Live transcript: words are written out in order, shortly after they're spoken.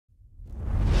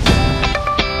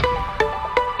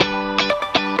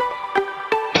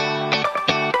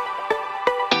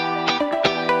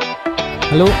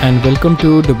Hello and welcome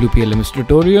to WPLMS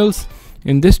tutorials.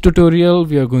 In this tutorial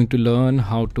we are going to learn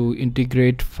how to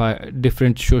integrate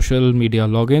different social media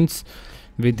logins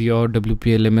with your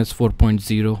WPLMS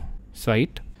 4.0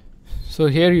 site. So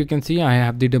here you can see I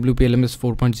have the WPLMS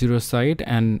 4.0 site,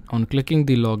 and on clicking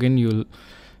the login you'll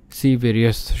see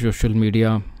various social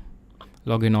media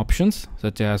login options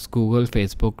such as Google,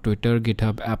 Facebook, Twitter,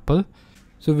 GitHub, Apple.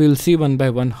 So we'll see one by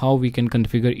one how we can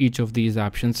configure each of these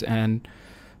options and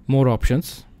more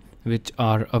options which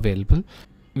are available.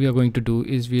 We are going to do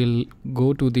is we'll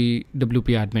go to the WP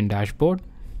admin dashboard,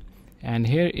 and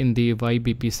here in the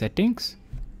YBP settings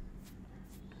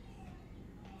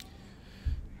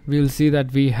we'll see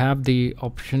that we have the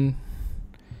option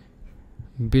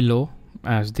below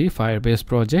as the Firebase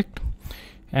project,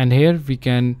 and here we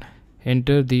can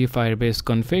enter the Firebase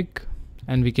config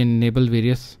and we can enable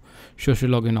various social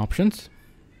login options.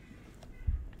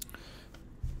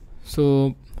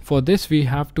 So for this we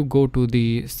have to go to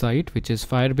the site, which is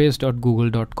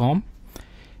firebase.google.com,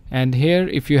 and here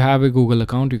if you have a Google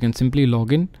account you can simply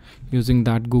log in using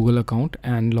that Google account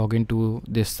and log into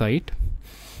this site,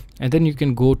 and then you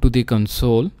can go to the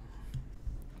console,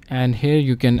 and here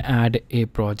you can add a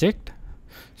project.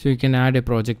 So you can add a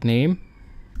project name.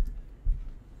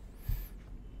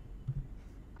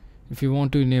 If you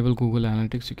want to enable Google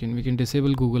Analytics, we can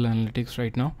disable Google Analytics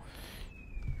right now,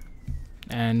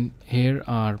 and here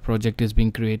our project is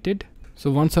being created. So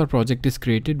once our project is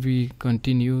created, we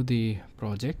continue the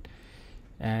project,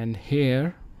 and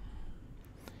here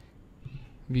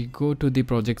we go to the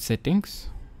project settings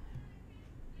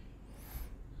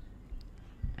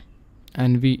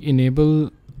and we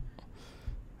enable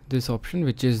this option,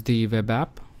 which is the web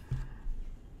app,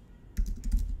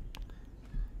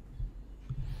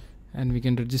 and we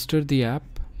can register the app.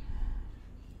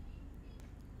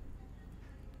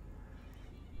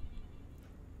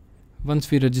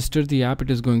 Once we register the app, it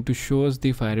is going to show us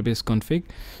the Firebase config.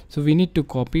 So we need to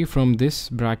copy from this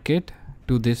bracket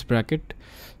to this bracket.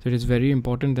 So it is very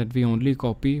important that we only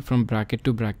copy from bracket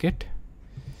to bracket,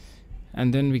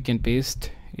 and then we can paste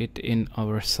it in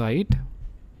our site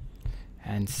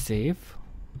and save.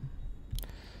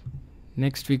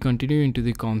 Next we continue into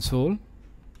the console,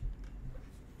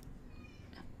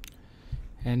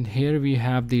 and here we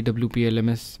have the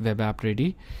WPLMS web app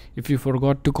ready. If you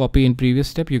forgot to copy in previous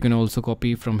step, you can also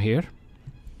copy from here.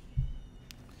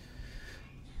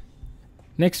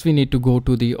 Next we need to go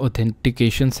to the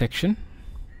authentication section.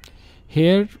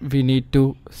 Here we need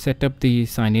to set up the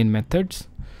sign-in methods.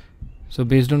 So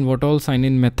based on what all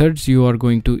sign-in methods you are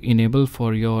going to enable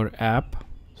for your app,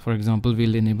 for example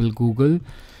we'll enable Google,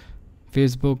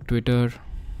 Facebook, Twitter,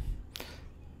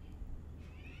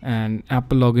 and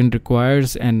Apple login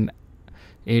requires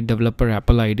a developer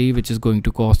Apple ID, which is going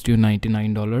to cost you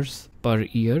 $99 per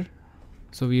year.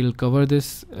 So we'll cover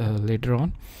this later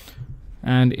on,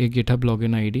 and a GitHub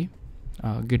login ID,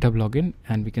 GitHub login,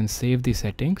 and we can save the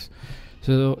settings.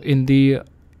 So in the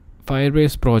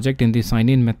Firebase project, in the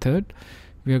sign-in method,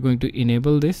 we are going to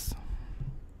enable this,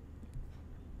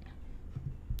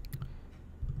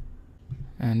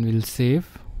 and we'll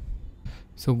save.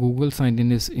 So Google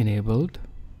sign-in is enabled,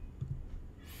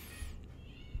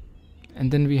 and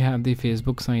then we have the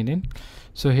Facebook sign-in.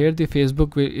 So here the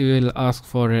Facebook will ask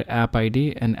for an app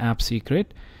ID and app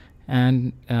secret,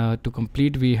 and to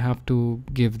complete we have to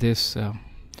give this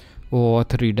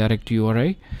OAuth redirect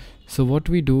URI. So what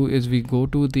we do is we go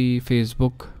to the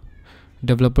Facebook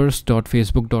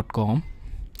developers.facebook.com,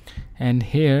 and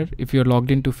here if you're logged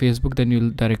into Facebook, then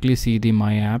you'll directly see the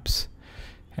my apps,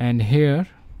 and here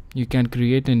you can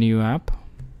create a new app,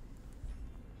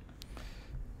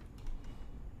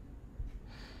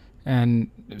 and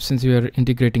since we are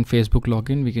integrating Facebook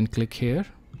login, we can click here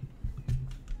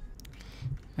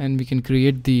and we can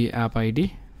create the app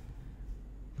ID.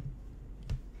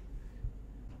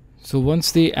 So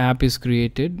once the app is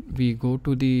created, we go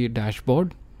to the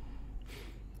dashboard,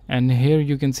 and here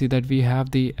you can see that we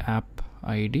have the app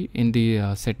ID in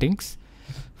the settings.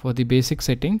 For the basic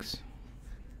settings,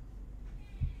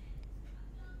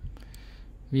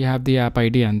 we have the app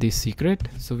ID and the secret.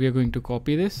 So we are going to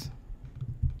copy this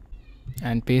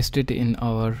and paste it in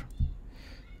our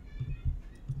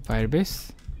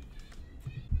Firebase,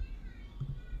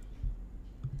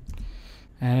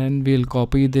 and we'll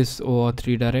copy this OAuth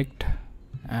redirect,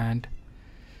 and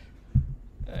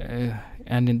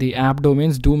in the app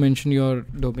domains, do mention your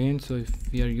domain. So if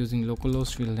we are using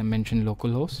localhost, we'll mention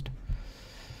localhost.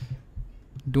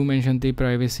 Do mention the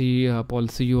privacy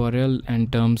policy URL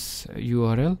and terms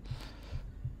URL.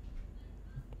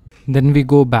 Then we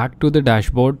go back to the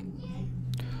dashboard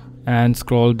and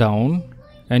scroll down,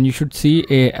 and you should see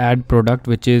a add product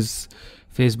which is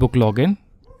Facebook login,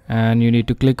 and you need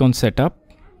to click on setup.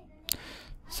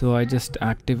 So I just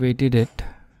activated it,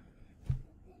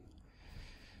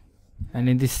 and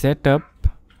in the setup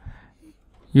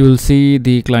you will see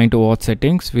the client OAuth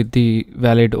settings with the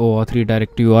valid OAuth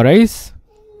redirect URIs,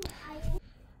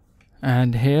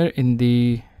 and here in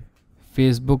the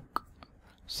Facebook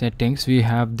settings we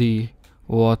have the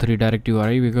OAuth redirect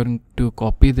URI. We're going to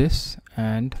copy this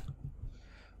and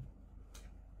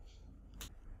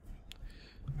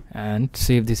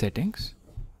save the settings.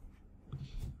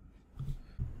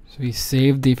 So we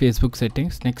save the Facebook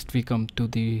settings. Next we come to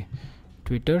the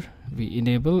Twitter, we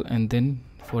enable, and then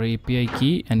for API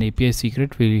key and API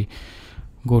secret we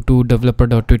go to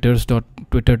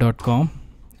developer.twitter.com,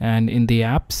 and in the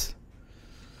apps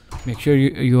make sure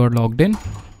you are logged in,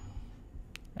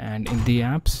 and in the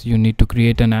apps you need to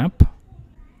create an app.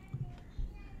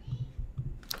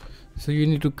 So you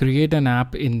need to create an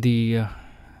app in the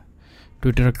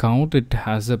Twitter account. It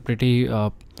has a pretty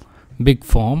big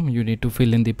form. You need to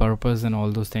fill in the purpose and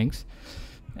all those things,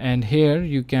 and here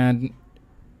you can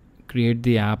create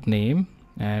the app name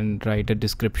and write a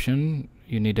description.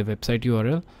 You need a website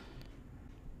URL,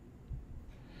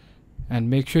 and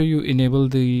make sure you enable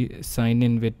the sign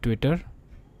in with Twitter.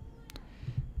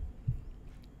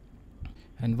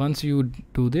 And once you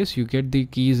do this, you get the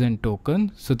keys and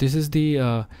token. So this is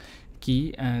the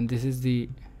key, and this is the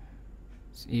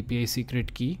API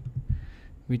secret key,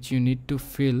 which you need to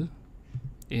fill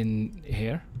in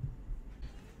here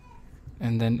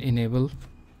and then enable.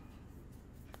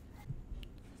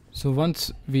 So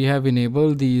once we have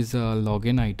enabled these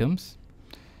login items,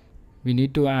 we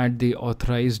need to add the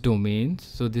authorized domains.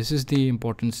 So this is the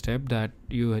important step, that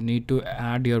you need to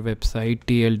add your website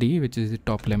TLD, which is the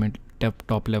top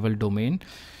level domain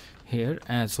here,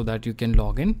 so that you can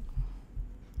log in.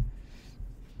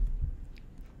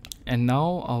 And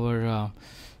now our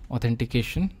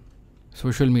authentication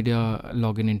social media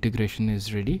login integration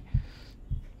is ready,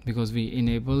 because we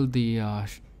enable the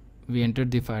we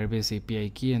entered the Firebase API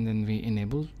key, and then we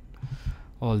enable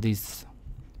all these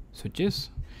switches.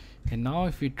 And now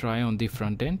if we try on the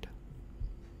front end,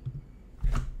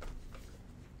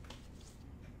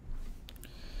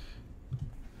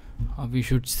 we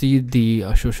should see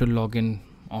the social login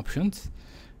options,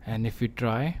 and if we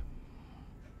try,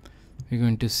 we're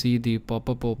going to see the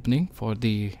pop-up opening for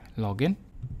the login.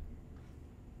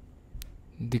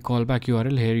 The callback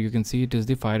URL here, you can see it is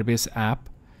the Firebase app,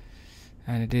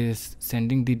 and it is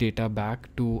sending the data back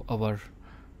to our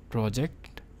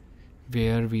project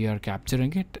where we are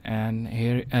capturing it. And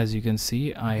here, as you can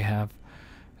see, I have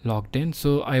logged in.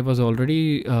 So I was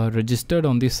already registered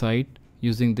on the site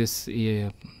using this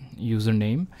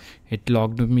username. It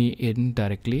logged me in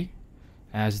directly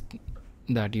as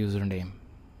that username.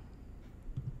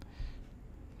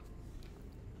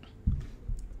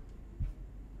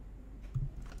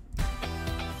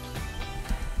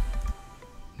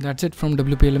 That's it from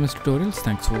WPLMS tutorials.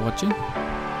 Thanks for watching.